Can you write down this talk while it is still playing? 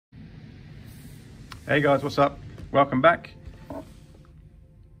Hey guys, what's up? Welcome back.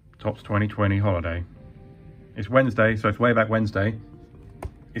 Topps 2020 holiday. It's Wednesday, so it's way back Wednesday.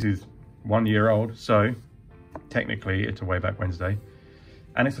 This is 1 year old, so technically it's a way back Wednesday.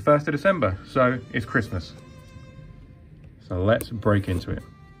 And it's the 1st of December, so it's Christmas. So let's break into it.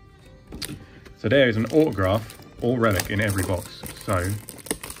 So there is an autograph, or relic in every box. So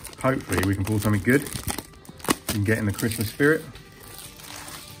hopefully we can pull something good and get in the Christmas spirit.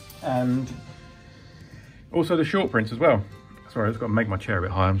 And also the short prints as well. Sorry, I've just got to make my chair a bit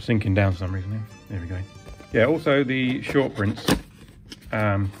higher. I'm sinking down for some reason here. There we go. Yeah, also the short prints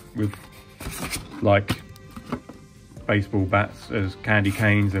with like baseball bats as candy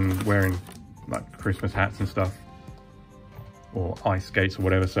canes and wearing like Christmas hats and stuff. Or ice skates or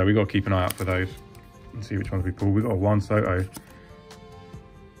whatever. So we've got to keep an eye out for those and see which ones we pull. We've got a Juan Soto.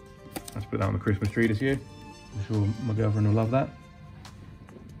 Let's put that on the Christmas tree this year. I'm sure my girlfriend will love that.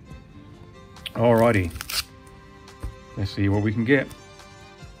 Alrighty. Let's see what we can get.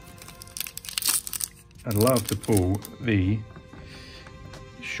 I'd love to pull the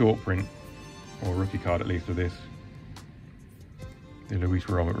short print, or rookie card at least, of this. The Luis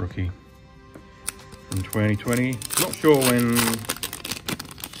Robert rookie from 2020. Not sure when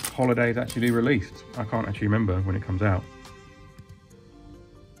Holiday's actually released. I can't actually remember when it comes out.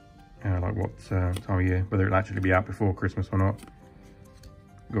 Like what time of year, whether it'll actually be out before Christmas or not.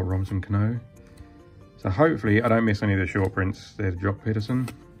 We've got Robinson Cano. So hopefully I don't miss any of the short prints. There's Jock Peterson.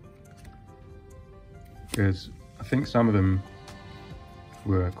 Because I think some of them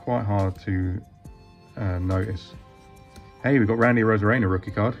were quite hard to notice. Hey, we've got Randy Rosarena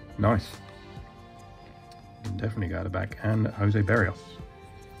rookie card. Nice. Can definitely go to the back. And Jose Berrios.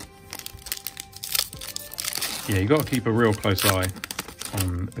 Yeah, you got to keep a real close eye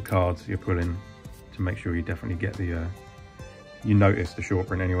on the cards you're pulling to make sure you definitely get the you notice the short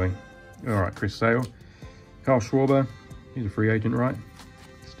print anyway. All right, Chris Sale. Carl Schwarber, he's a free agent, right?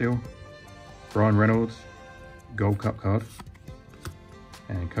 Still. Brian Reynolds, Gold Cup card.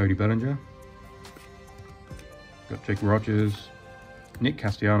 And Cody Bellinger. Got Jake Rogers, Nick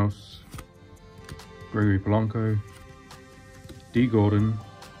Castellanos, Gregory Polanco, D. Gordon,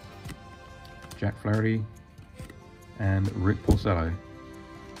 Jack Flaherty, and Rick Porcello.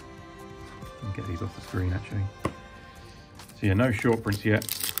 Get these off the screen actually. So yeah, no short prints yet.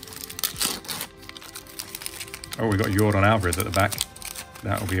 Oh, we got Yordan Alvarez at the back.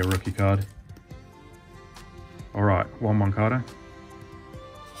 That'll be a rookie card. All right, Juan Moncada.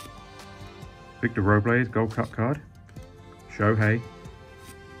 Victor Robles, Gold Cup card. Shohei.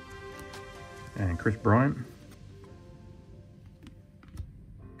 And Chris Bryant.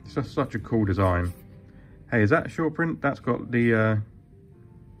 It's just such a cool design. Hey, is that a short print? That's got the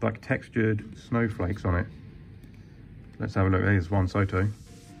like textured snowflakes on it. Let's have a look. There's Juan Soto.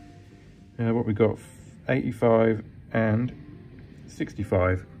 What we got? 85 and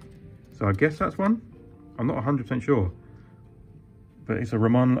 65. So I guess that's one. I'm not 100% sure, but it's a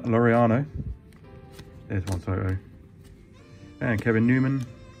Ramon Laureano. There's Juan Soto. And Kevin Newman,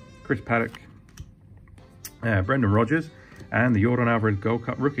 Chris Paddock, Brendan Rodgers, and the Yordan Alvarez Gold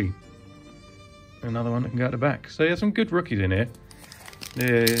Cup rookie. Another one that can go at the back. So there's some good rookies in here.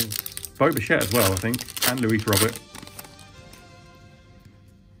 There's Bo Bichette as well, I think, and Luis Robert.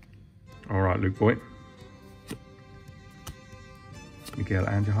 All right, Luke Voigt. Miguel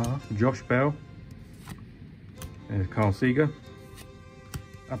Andujar, Josh Bell. There's Carl Seager.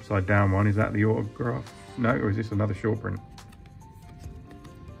 Upside down one, is that the autograph? No, or is this another short print?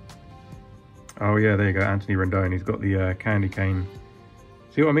 Oh yeah, there you go, Anthony Rendon. He's got the candy cane.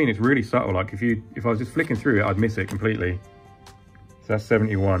 See what I mean? It's really subtle. Like if I was just flicking through it, I'd miss it completely. So that's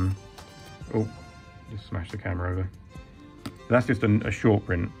 71. Oh, just smashed the camera over. So that's just a short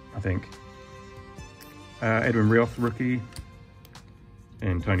print, I think. Edwin Rios rookie.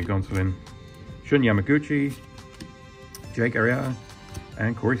 And Tony Gonsolin. Shun Yamaguchi. Jake Arrieta.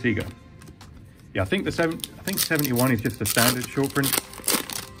 And Corey Seager. Yeah, I think 71 is just a standard short print.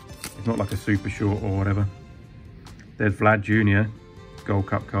 It's not like a super short or whatever. There's Vlad Jr. Gold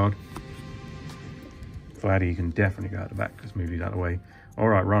Cup card. Vladdy, you can definitely go out the back. Let's move these out of the way. All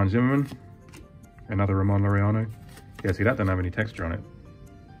right, Ryan Zimmerman. Another Ramon Laureano. Yeah, see, that doesn't have any texture on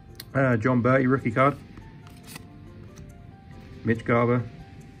it. John Bertie rookie card. Mitch Garber.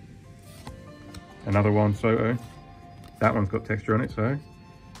 Another Juan Soto. That one's got texture on it, so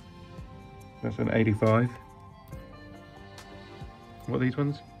that's an 85. What are these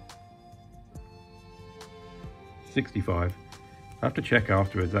ones? 65. I have to check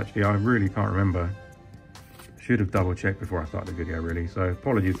afterwards, actually. I really can't remember. Should have double checked before I started the video, really. So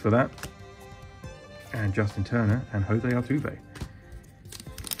apologies for that. And Justin Turner and Jose Altuve.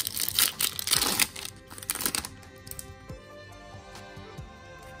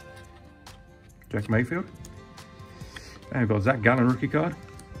 Jack Mayfield. And we've got Zach Gallen rookie card.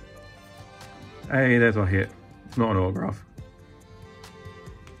 Hey, there's our hit. It's not an autograph.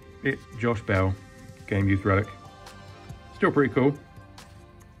 It's Josh Bell, game used relic. Still pretty cool.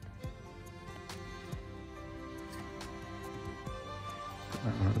 Put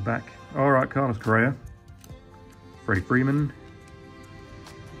that one at the back. All right, Carlos Correa, Freddie Freeman,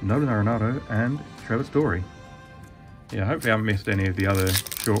 Nolan Arenado, and Trevor Story. Yeah, hopefully I haven't missed any of the other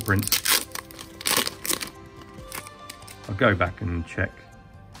short prints. I'll go back and check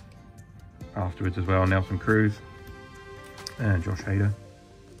afterwards as well. Nelson Cruz and Josh Hader.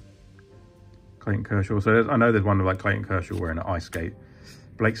 Clayton Kershaw. So I know there's one like Clayton Kershaw wearing an ice skate.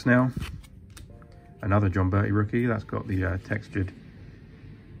 Blake Snell. Another John Bertie rookie. That's got the textured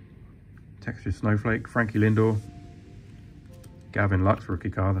snowflake. Frankie Lindor. Gavin Lux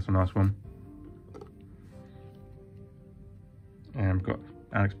rookie card. That's a nice one. And we've got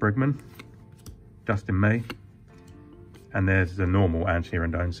Alex Bregman. Dustin May. And there's the normal Anthony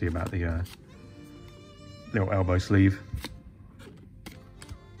Rendon. See about the little elbow sleeve.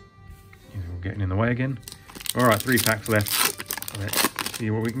 He's all getting in the way again. All right, 3 packs left. Let's see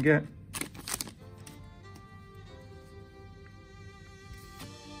what we can get.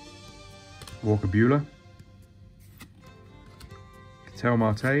 Walker Buehler. Ketel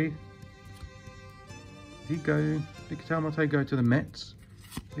Marte. Did Ketel Marte go to the Mets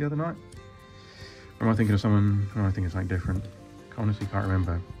the other night? Or am I thinking of someone? Oh, I think it's something different. Honestly, can't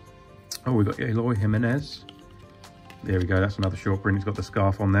remember. Oh, we've got Eloy Jimenez. There we go. That's another short print. He's got the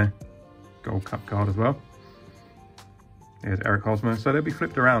scarf on there. Gold Cup card as well. There's Eric Hosmer. So they'll be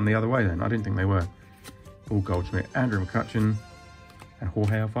flipped around the other way then. I didn't think they were. Paul Goldschmidt, Andrew McCutcheon, and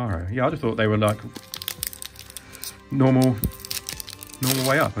Jorge Alfaro. Yeah, I just thought they were like normal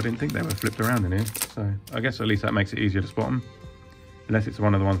way up. I didn't think they were flipped around in here. So I guess at least that makes it easier to spot them. Unless it's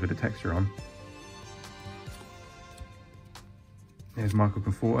one of the ones with the texture on. There's Michael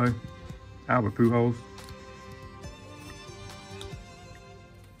Conforto, Albert Pujols.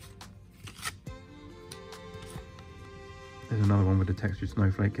 There's another one with the textured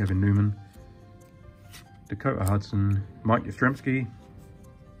snowflake, Kevin Newman. Dakota Hudson, Mike Yastrzemski,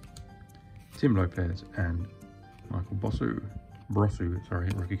 Tim Lopez, and Michael Brossu, sorry,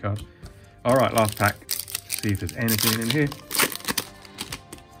 rookie card. All right, last pack. See if there's anything in here.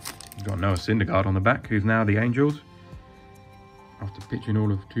 We've got Noah Syndergaard on the back, who's now the Angels. After pitching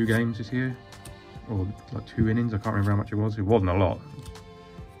all of 2 games this year, or like 2 innings, I can't remember how much it was. It wasn't a lot.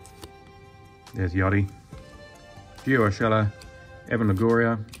 There's Yachty, Gio Urshela, Evan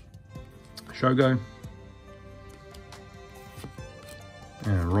Longoria, Shogo,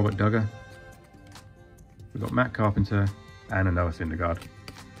 and Robert Duggar. We've got Matt Carpenter and a Noah Syndergaard.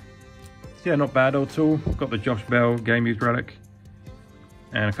 So yeah, not bad at all. Got the Josh Bell game used relic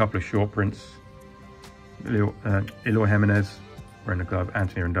and a couple of short prints. Eloy Jimenez wearing the glove,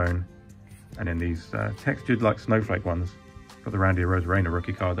 Anthony Rendon, and then these textured like snowflake ones. Got the Randy Arozarena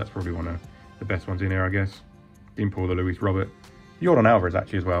rookie card. That's probably one of the best ones in here, I guess. Didn't pull the Luis Robert. Jordan Alvarez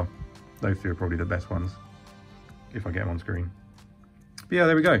actually as well. Those 2 are probably the best ones if I get them on screen. But yeah,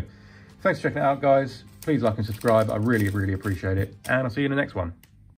 there we go. Thanks for checking it out, guys. Please like and subscribe. I really, really appreciate it. And I'll see you in the next one.